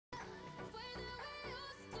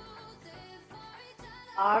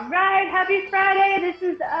All right, happy Friday. This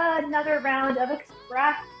is another round of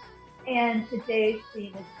Express, and today's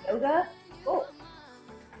theme is Yoga Sculpt.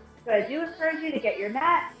 So I do encourage you to get your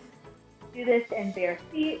mat, do this in bare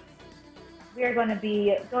feet. We are going to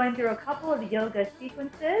be going through a couple of yoga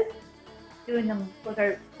sequences, doing them with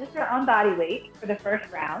just our own body weight for the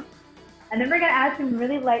first round. And then we're going to add some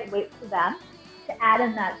really light weights to them to add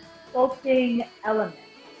in that sculpting element.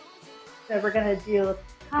 So we're going to do a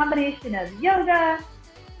combination of yoga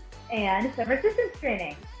and some resistance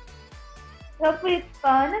training. Hopefully it's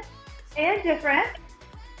fun and different.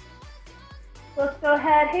 So let's go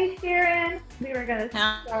ahead. Hey Sharon, we were going to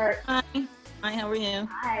start. Hi, how are you?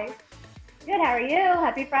 Hi. Good, how are you?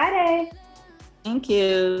 Happy Friday. Thank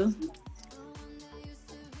you.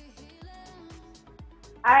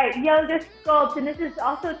 All right, Yoga Sculpt, and this is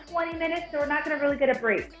also 20 minutes, so we're not going to really get a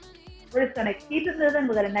break. We're just going to keep it moving.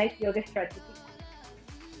 We'll get a nice yoga stretch.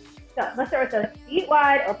 So let's start with those feet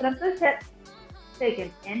wide, open up those hips. Take an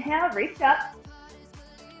inhale, reach up.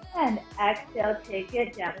 And exhale, take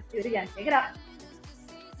it down. Let's do it again. Take it up.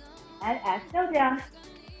 And exhale down.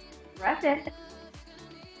 Breath in.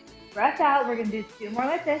 Breath out. We're going to do two more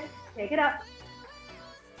like this. Take it up.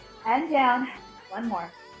 And down. One more.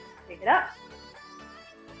 Take it up.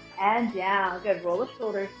 And down. Good. Roll the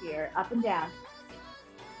shoulders here. Up and down.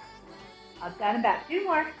 Up, down, and back. Two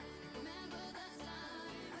more.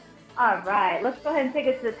 All right, let's go ahead and take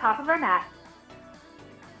it to the top of our mat.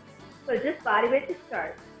 So just body weight to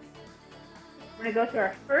start. We're gonna go through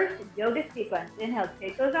our first yoga sequence. Inhale,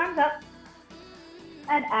 take those arms up.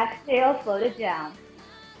 And exhale, float it down.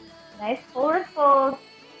 Nice forward fold.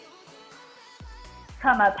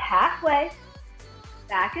 Come up halfway.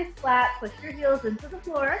 Back is flat, push your heels into the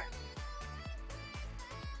floor.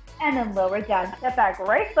 And then lower down, step back,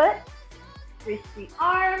 right foot. Reach the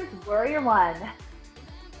arms, warrior one.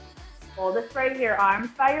 Hold this right here, arms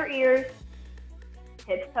by your ears.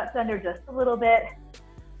 Hips tucked under just a little bit.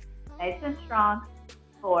 Nice and strong.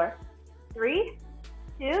 4, 3,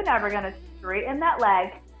 2. Now we're gonna straighten that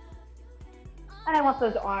leg. And I want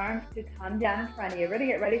those arms to come down in front of you. We're gonna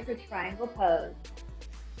get ready for triangle pose.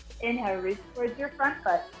 Inhale, reach towards your front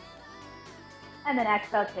foot. And then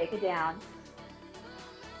exhale, take it down.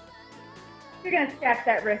 You're gonna stack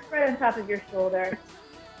that wrist right on top of your shoulder.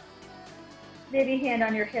 Maybe hand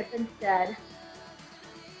on your hip instead.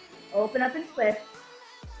 Open up and twist.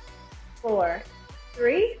 4,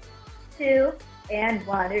 3, 2, and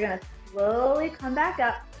 1. You're going to slowly come back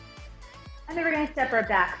up. And then we're going to step our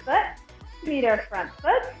back foot to meet our front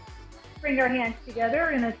foot. Bring our hands together.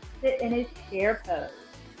 We're going to sit in a chair pose.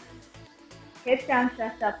 Hips down,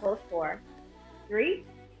 chest up, hold 4, 3,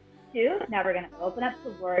 2. Now we're going to open up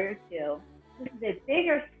to warrior 2. This is a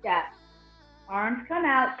bigger step. Arms come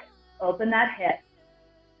out. Open that hip.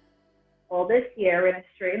 Hold this here. We're going to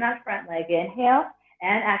straighten that front leg. Inhale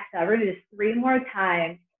and exhale. We're going to do this 3 more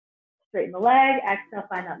times. Straighten the leg. Exhale,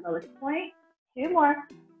 find that lowest point. 2 more.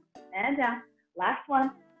 And down. Last one.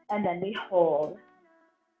 And then we hold.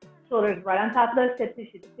 Shoulders right on top of those hips. You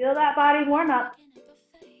should feel that body warm up.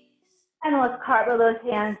 And then let's cartwheel those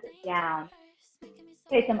hands down.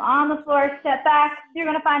 Place them on the floor. Step back. You're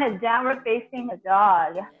going to find a downward facing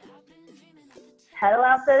dog. Pedal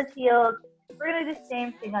out those heels. We're going to do the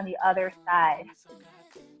same thing on the other side.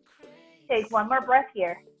 Take one more breath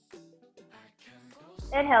here.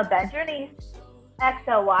 Inhale, bend your knees.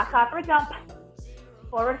 Exhale, walk off or jump.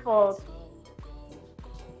 Forward fold.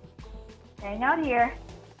 Hang out here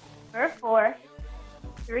for 4,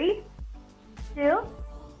 3, 2.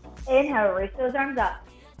 Inhale, reach those arms up.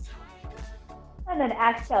 And then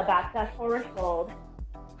exhale, back to that forward fold.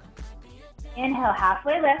 Inhale,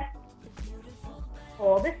 halfway lift.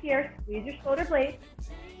 Hold this here, squeeze your shoulder blades.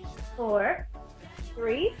 4,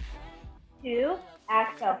 3, 2,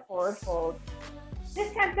 exhale, forward fold.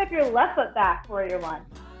 This time step your left foot back, warrior 1.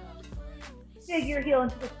 Dig your heel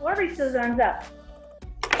into the floor, reach those arms up.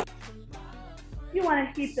 You want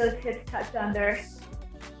to keep those hips tucked under.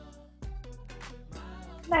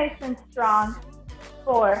 Nice and strong.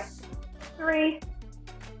 4, 3,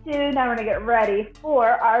 2. Now we're going to get ready for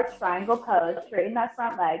our triangle pose. Straighten that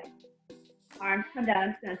front leg. Arms come down,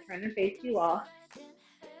 it's going to turn and face you all.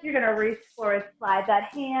 You're going to reach forward, slide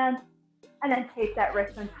that hand, and then take that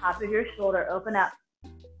wrist on top of your shoulder. Open up.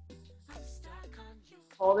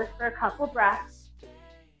 Hold this for a couple breaths.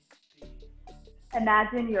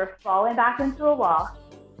 Imagine you're falling back into a wall.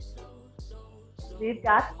 We've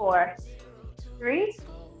got 4, 3,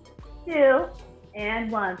 2,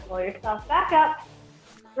 and 1. Pull yourself back up.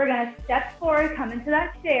 We're going to step forward, come into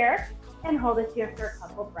that chair, and hold it here for a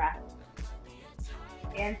couple breaths.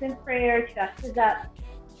 Hands in prayer, chest is up,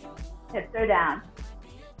 hips are down.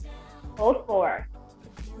 Hold 4,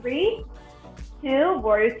 3, 2,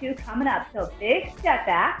 warrior 2 coming up. So big step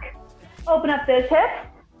back. Open up those hips.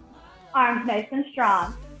 Arms nice and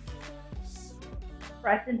strong.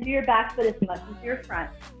 Press into your back foot as much as your front.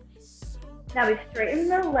 Now we straighten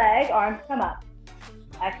the leg, arms come up.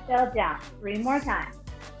 Exhale down. 3 more times.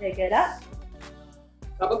 Take it up.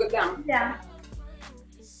 Double good down. Down.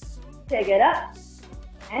 Take it up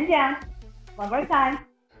and down. 1 more time.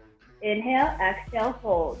 Inhale, exhale,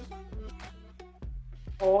 hold.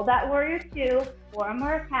 Hold that warrior 2. 4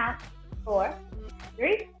 more counts. 4, 3,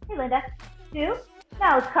 hey Linda, 2.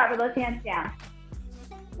 Now let's cartwheel those hands down.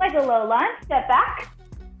 Like a low lunge, step back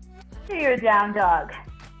to your down dog.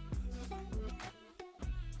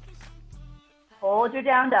 Hold your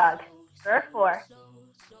down dog for 4,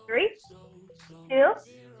 3, 2,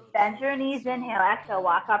 bend your knees, inhale, exhale,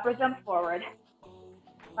 walk up or jump forward.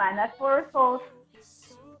 Find that forward fold.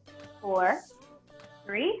 4,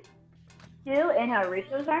 3, 2, inhale, reach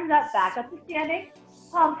those arms up, back up to standing.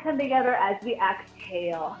 Palms come together as we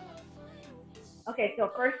exhale. Okay,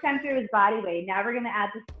 so first time through is body weight. Now we're gonna add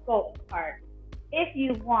the sculpt part. If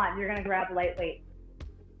you want, you're gonna grab lightweight.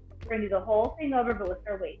 We're gonna do the whole thing over, but with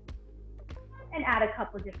our weight. And add a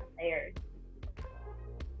couple different layers.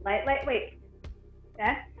 Light weight.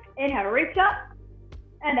 Okay? Inhale, reach up,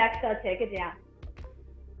 and exhale, take it down.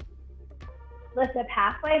 Lift up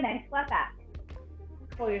halfway, nice flat back.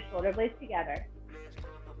 Pull your shoulder blades together.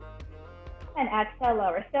 And exhale,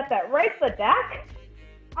 lower. Step that right foot back.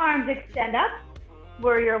 Arms extend up.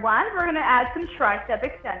 Warrior 1, we're gonna add some tricep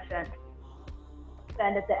extension.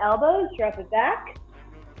 Bend at the elbows, drop it back,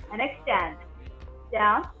 and extend.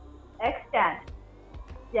 Down, extend.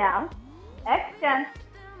 Down, extend.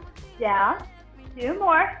 Down, 2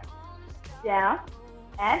 more. Down,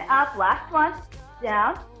 and up. Last one.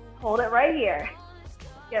 Down, hold it right here.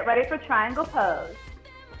 Get ready for triangle pose.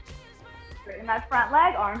 Straighten that front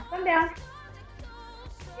leg, arms come down.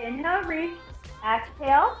 Inhale, reach.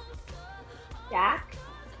 Exhale, stack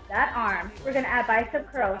that arm. We're gonna add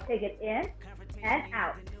bicep curls. Take it in and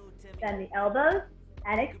out. Bend the elbows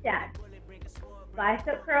and extend.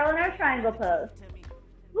 Bicep curl in our triangle pose.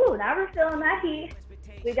 Woo, now we're feeling that heat.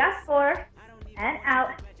 We got 4 and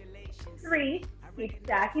out. 3, keep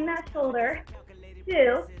stacking that shoulder.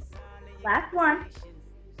 2, last one.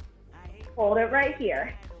 Hold it right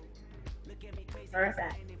here.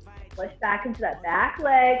 Perfect. Push back into that back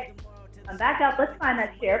leg. Come back up. Let's find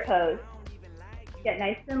that chair pose. Get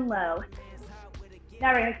nice and low.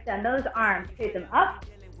 Now we're going to extend those arms. Take them up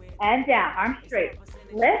and down. Arms straight.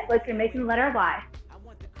 Lift like you're making the letter Y.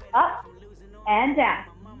 Up and down.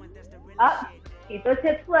 Up. Keep those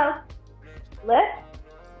hips low. Lift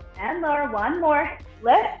and lower. 1 more.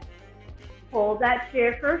 Lift. Hold that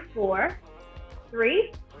chair for 4,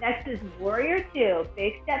 3. Next is warrior 2.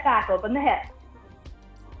 Big step back. Open the hips.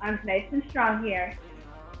 Arms nice and strong here.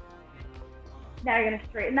 Now you're gonna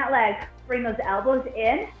straighten that leg. Bring those elbows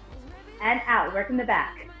in and out. Work in the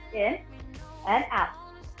back. In and out.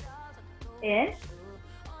 In,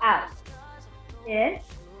 out. In,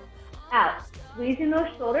 out. Squeezing those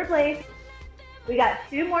shoulder blades. We got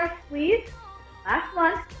 2 more squeeze. Last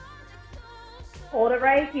one. Hold it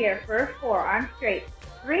right here for 4. Arms straight.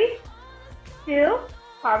 3, 2.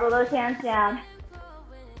 Carve those hands down.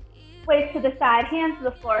 Weights to the side, hands to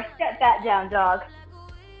the floor. Step back, down dog.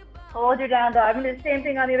 Hold your down dog. I'm going to do the same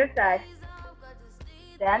thing on the other side.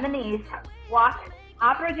 Bend the knees. Walk,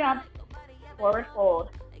 hop or jump. Forward fold.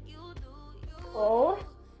 Hold.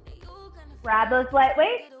 Grab those light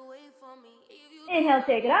weights. Inhale,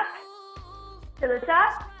 take it up. To the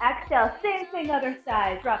top. Exhale, same thing other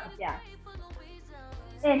side. Drop it down.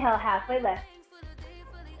 Inhale, halfway lift.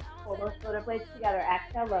 Pull those shoulder blades together.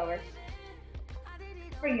 Exhale, lower.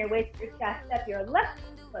 Bring your weight to your chest. Step your left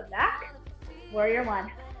foot back. Warrior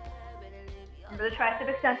 1. Remember the tricep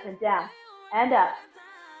extension. Down and up.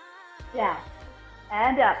 Down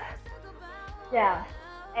and up. Down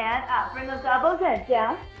and up. Bring those elbows in.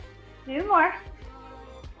 Down. 2 more.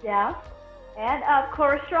 Down and up.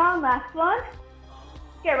 Core strong. Last one.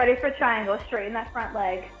 Get ready for triangle. Straighten that front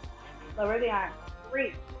leg. Lower the arms.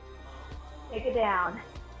 Reach. Take it down.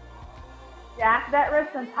 Stack that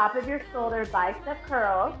wrist on top of your shoulder. Bicep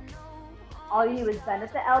curls. All you do is bend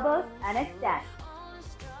at the elbows and extend.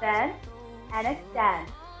 Bend and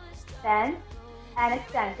extend. Bend and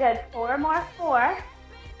extend. Good. 4 more. 4.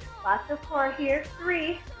 Lots of core here.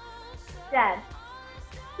 3. Extend.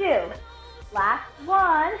 2. Last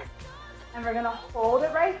one. And we're going to hold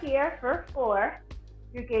it right here for 4.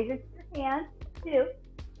 Your gaze is your hands. 2.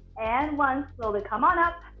 And 1. Slowly come on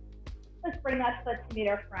up. Let's bring that foot to meet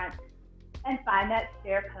our front. And find that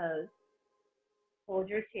chair pose. Hold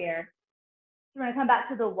your chair. We're going to come back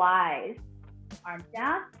to the Y's. Arms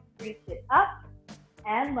down, reach it up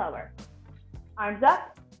and lower. Arms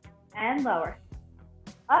up and lower.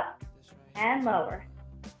 Up and lower.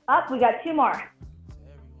 Up, we got 2 more.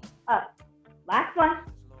 Up. Last one.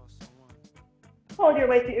 Hold your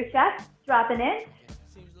weight to your chest, drop an inch.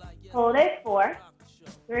 Hold it, 4,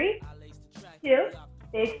 3, 2,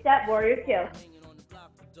 big step, warrior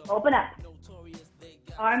 2. Open up.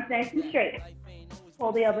 Arms nice and straight.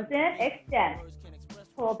 Pull the elbows in, extend.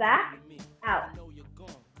 Pull back, out.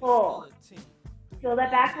 Pull. Feel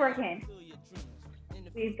that back working.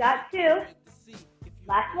 We've got 2.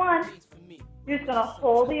 Last one. You're just gonna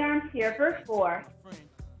hold the arms here for 4,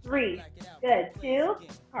 3, good, 2,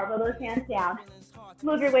 carve those hands down.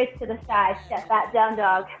 Move your weights to the side, step back, down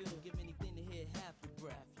dog.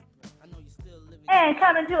 And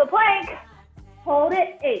come into a plank. Hold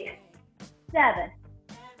it, 8, 7,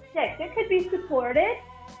 6. It could be supported,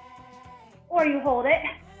 or you hold it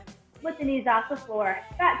with the knees off the floor.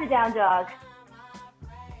 Back to down dog.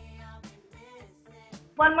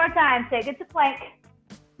 One more time, take it to plank.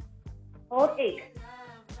 Hold 8,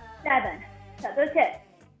 7, tuck those hips.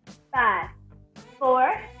 5,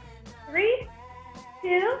 4, 3,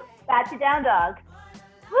 2, back to down dog.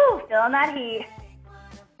 Woo, feeling that heat.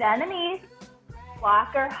 Bend the knees,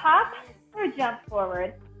 walk or hop or jump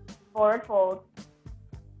forward. Forward fold.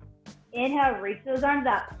 Inhale, reach those arms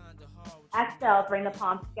up. Exhale, bring the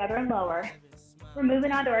palms together and lower. We're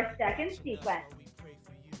moving on to our second sequence.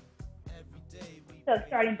 So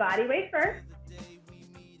starting body weight first.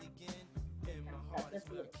 This a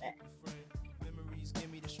little bit.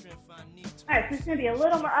 All right, so it's going to be a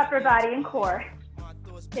little more upper body and core.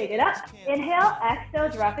 Take it up. Inhale, exhale,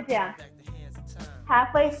 drop it down.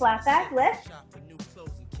 Halfway flat back lift.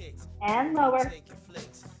 And lower.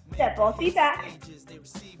 Step both feet back.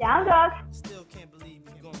 Down dog.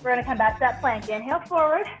 We're going to come back to that plank. Inhale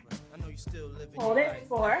forward. Hold it.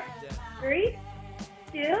 4, 3,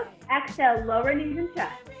 2. Exhale, lower knees and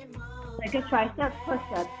chest. Like a tricep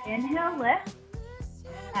push-up. Inhale, lift.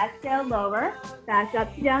 Exhale, lower. Back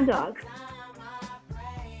up to down dog.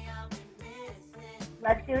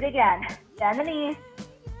 Let's do it again. Bend the knees.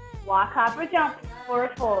 Walk, hop, or jump.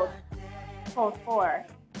 Forward fold. Hold 4,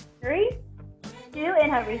 3, 2.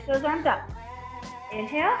 Inhale, reach those arms up.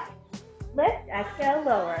 Inhale. Lift. Exhale,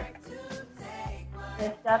 lower.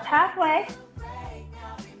 Lift up halfway.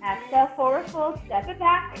 Exhale, forward fold. Step it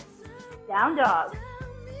back. Down dog.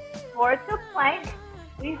 Forward to plank.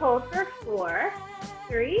 We hold for 4,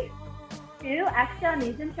 3, 2. Exhale,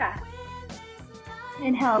 knees and chest.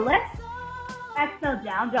 Inhale, lift. Exhale,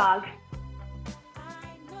 down dog.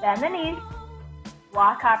 Bend the knees.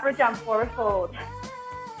 Walk, hop, or jump, forward fold.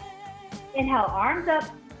 Inhale, arms up.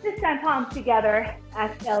 This time, palms together.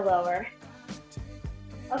 Exhale, lower.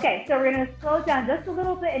 Okay, so we're going to slow down just a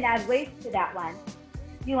little bit and add weights to that one.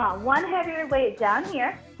 You want one heavier weight down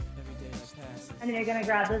here, and then you're going to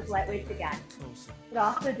grab those light weights again. But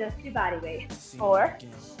also just do body weight. 4,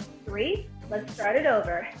 3, let's start it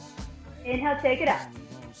over. Inhale, take it up.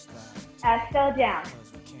 Exhale, down.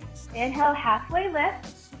 Inhale, halfway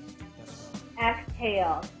lift.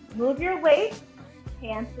 Exhale. Move your weight.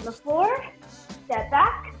 Hands to the floor. Step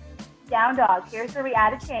back. Down dog. Here's where we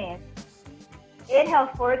add a change. Inhale,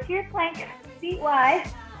 forward to your plank. Feet wide.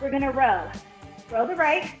 We're going to row. Row the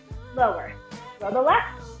right. Lower. Row the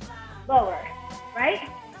left. Lower. Right.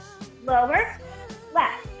 Lower.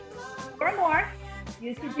 Left. Or more.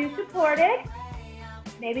 You could do supported.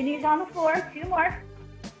 Maybe knees on the floor. 2 more.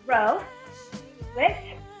 Row. Switch.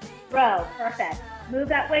 Row. Perfect. Move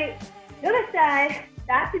that weight to the side.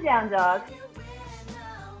 Back to down dog.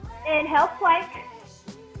 Inhale, plank.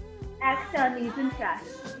 Exhale, knees and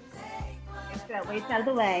chest. Make sure that weight's out of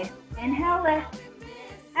the way. Inhale, lift.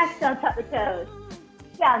 Exhale, tuck the toes.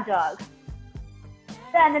 Down dog.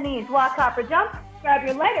 Bend the knees. Walk, hop, or jump. Grab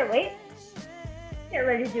your lighter weight. Get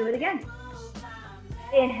ready to do it again.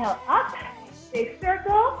 Inhale, up. Big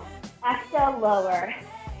circle. Exhale, lower.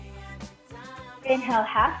 Inhale,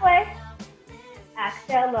 halfway.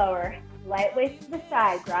 Exhale, lower. Light weights to the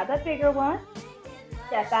side. Grab that bigger one.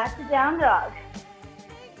 Step back to down dog.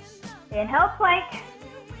 Inhale, plank.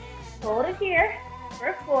 Hold it here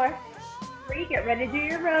for 4, 3. Get ready to do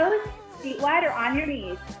your rows. Feet wide or on your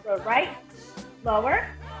knees. Row right, lower.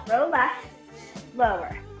 Row left,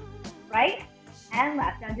 lower. Right and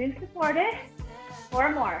left. I'm doing supported.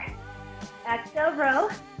 4 more. Exhale, row.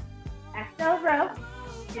 Exhale, row.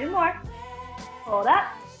 2 more. Hold up.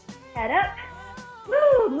 Head up.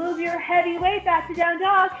 Woo! Move your heavy weight back to down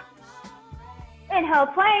dog. Inhale,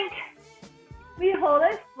 plank. We hold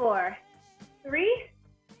it. 4, 3,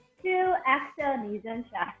 2. Exhale, knees and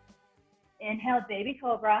chest. Inhale, baby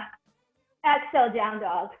cobra. Exhale, down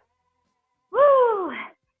dog. Woo!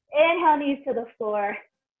 Inhale, knees to the floor.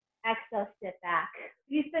 Exhale, sit back.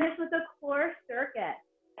 You finish with a core circuit.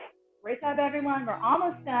 Great job, everyone. We're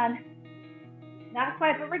almost done. Not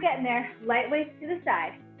quite, but we're getting there. Light weights to the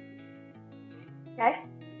side. Okay?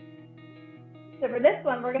 So for this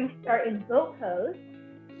one, we're going to start in boat pose.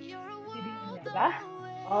 Yoga.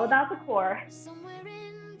 All about the core.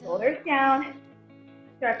 Shoulders down.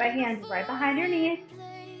 Start by hands right behind your knees.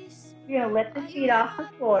 You're going to lift the feet off the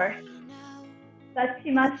floor. If that's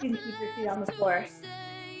too much, you can keep your feet on the floor.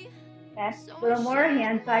 Okay? A little more,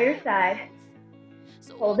 hands by your side.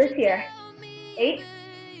 Hold this here. 8,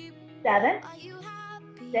 7,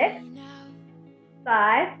 6,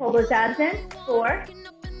 5. Hold those abs in. 4,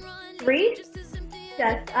 3.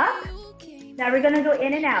 Chest up. Now we're going to go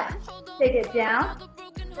in and out. Take it down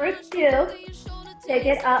for 2. Take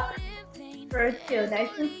it up for 2. Nice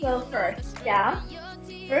and slow first. Down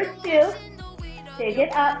for 2. Take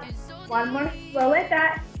it up. One more. Slow it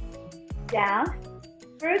back. Down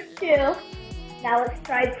for 2. Now let's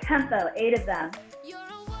try tempo. 8 of them.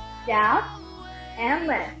 Down and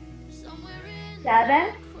lift.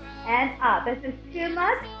 7 and up. If this is too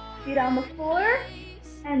much, feet on the floor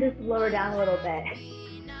and just lower down a little bit.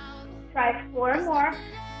 Try 4 more.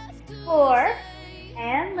 4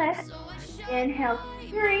 and lift. Inhale,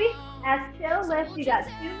 3. Exhale, lift. You got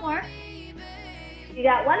 2 more. You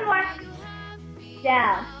got 1 more.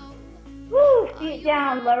 Down. Woo, feet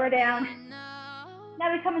down, lower down.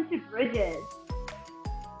 Now we come into bridges.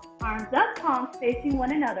 Arms up, palms facing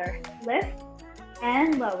one another. Lift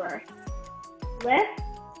and lower. Lift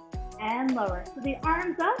and lower. So the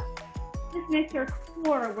arms up just makes your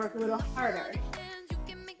core work a little harder.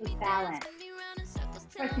 With balance.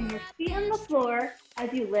 Pressing your feet on the floor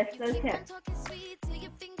as you lift those hips.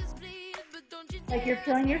 Like you're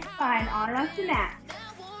feeling your spine on and off the mat.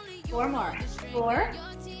 4 more. 4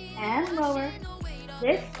 and lower.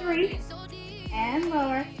 Lift 3 and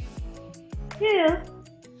lower. 2.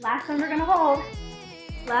 Last one we're going to hold.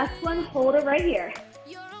 Last one, hold it right here.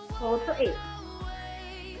 Hold for 8.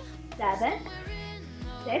 7,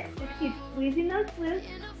 6. Just keep squeezing those glutes.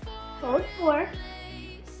 Hold 4,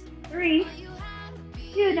 3,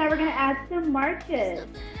 2. Now we're going to add some marches.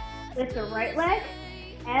 Lift the right leg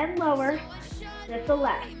and lower. Lift the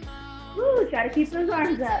left. Woo, try to keep those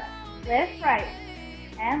arms up. Lift right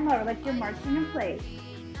and lower like you're marching in place.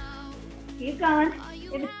 Keep going.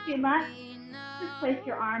 If it's too much, just place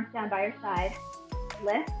your arms down by your side.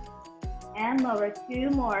 Lift and lower. 2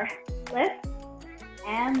 more. Lift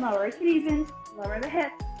and lower. You can even lower the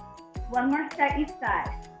hips. 1 more set each side.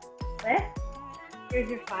 Lift. Here's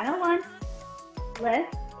your final one.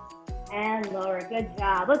 Lift and lower. Good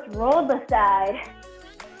job. Let's roll the side.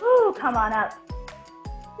 Woo, come on up.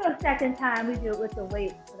 So second time we do it with the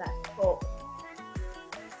weights for that sculpt.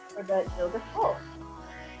 Or the yoga sculpt.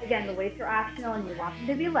 Again, the weights are optional and you want them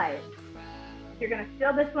to be light. You're going to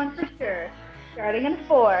feel this one for sure. Starting in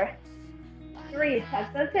 4, 3,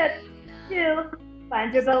 tuck those hips. 2,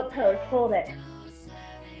 find your boat pose, hold it.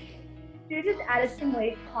 2, just added some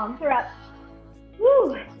weight, palms are up.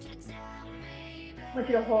 Woo! I want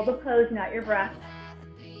you to hold the pose, not your breath.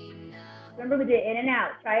 Remember we did in and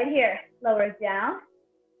out. Try it here. Lower it down.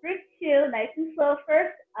 For 2, nice and slow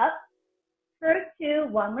first. Up. For 2,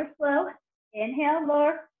 1 more slow. Inhale,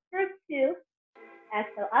 lower. For 2.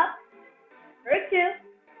 Exhale, up. For 2.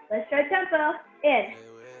 Let's try tempo. In.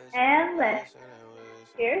 And lift.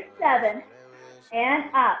 Here's 7. And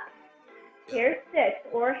up. Here's 6.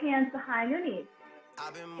 Or hands behind your knees.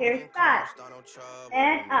 Here's 5.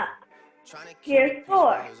 And up. Here's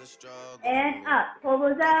 4. And up. Pull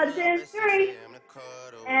those abs in. 3.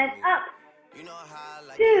 And up.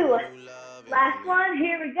 2. Last one.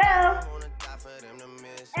 Here we go.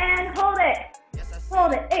 And hold it.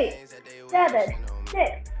 Hold it. 8, 7,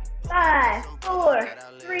 6, 5, 4,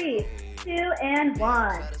 3, 2, and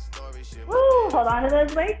 1. Woo! Hold on to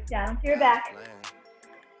those weights. Down to your back.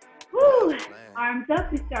 Woo! Arms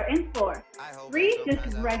up. We start in 4. 3,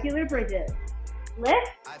 just regular bridges.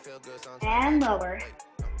 Lift and lower.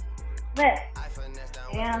 Lift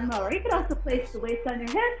and lower. You can also place the weights on your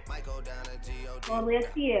hips. Totally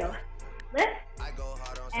up to you. Lift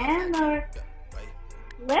and lower.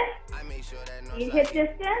 Lift. Need hip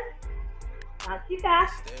distance. Not too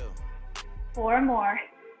fast. 4 more.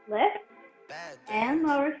 Lift and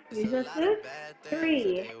lower. Squeeze those glutes.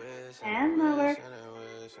 3 and lower.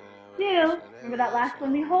 2. Remember that last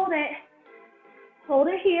one, we hold it. Hold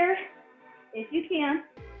it here if you can.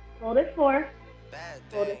 Hold it 4.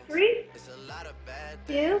 Hold it 3.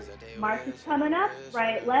 2. March is coming up.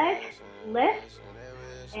 Right leg. Lift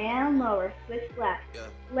and lower. Switch left.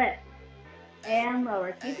 Lift and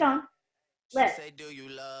lower. Keep going. Lift.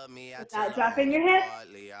 Without dropping your hips.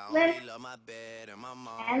 Lift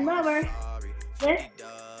and lower. Lift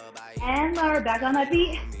and lower. Back on that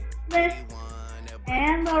beat. Lift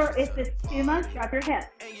and lower. If it's too much, drop your hips.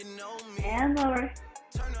 And lower.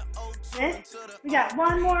 Lift. We got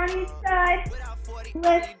one more on each side.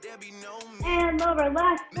 Lift and lower.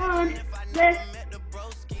 Last one. Lift.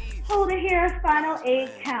 Hold it here. Final 8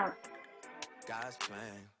 counts.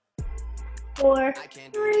 4,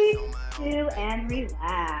 3, 2, and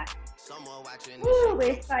relax. Woo,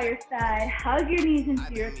 waist by your side. Hug your knees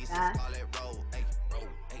into your chest.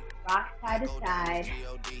 Rock side to side.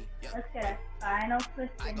 Let's get a final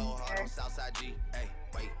twist in here.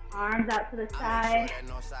 Arms out to the side.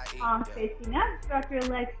 Palms facing up. Drop your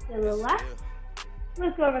legs to the left.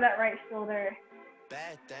 Look over that right shoulder.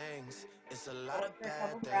 Bad things. It's a lot of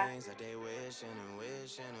bad things that they wishing and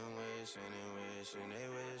wishing and wishing and wishing they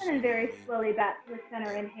wish. And then very slowly back to the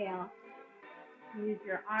center. Inhale. Use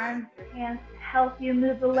your arms, your hands to help you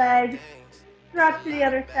move the legs. Drop to the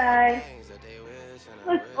other side.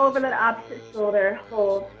 Look over that opposite shoulder.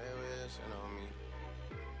 Hold.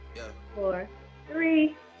 4,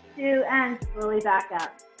 3, 2, and slowly back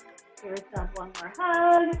up. Give yourself one more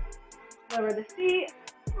hug. Lower the feet.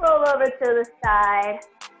 Roll over to the side.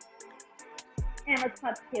 And let's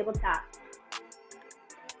touch the tabletop.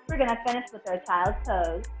 We're going to finish with our child's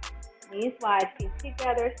pose. Knees wide, feet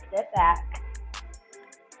together, sit back.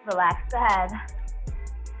 Relax the head.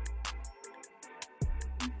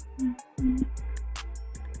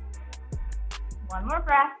 One more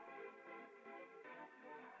breath.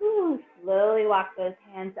 Ooh, slowly walk those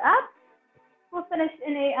hands up. We'll finish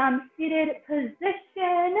in a seated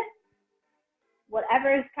position.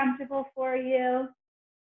 Whatever is comfortable for you.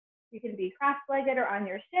 You can be cross-legged or on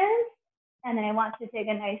your shins. And then I want you to take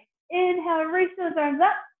a nice inhale, reach those arms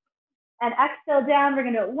up. And exhale down. We're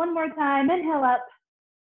going to do it one more time. Inhale up.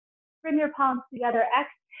 Bring your palms together.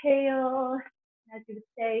 Exhale. As you would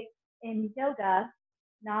say in yoga,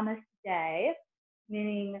 namaste,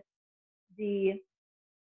 meaning the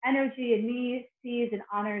energy in me sees and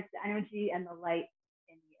honors the energy and the light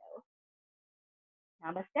in you.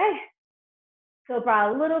 Namaste. So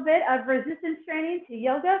brought a little bit of resistance training to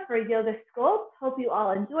yoga for Yoga Sculpt. Hope you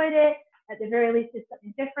all enjoyed it. At the very least, it's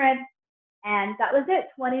something different. And that was it,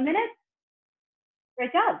 20 minutes.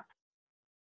 Great job.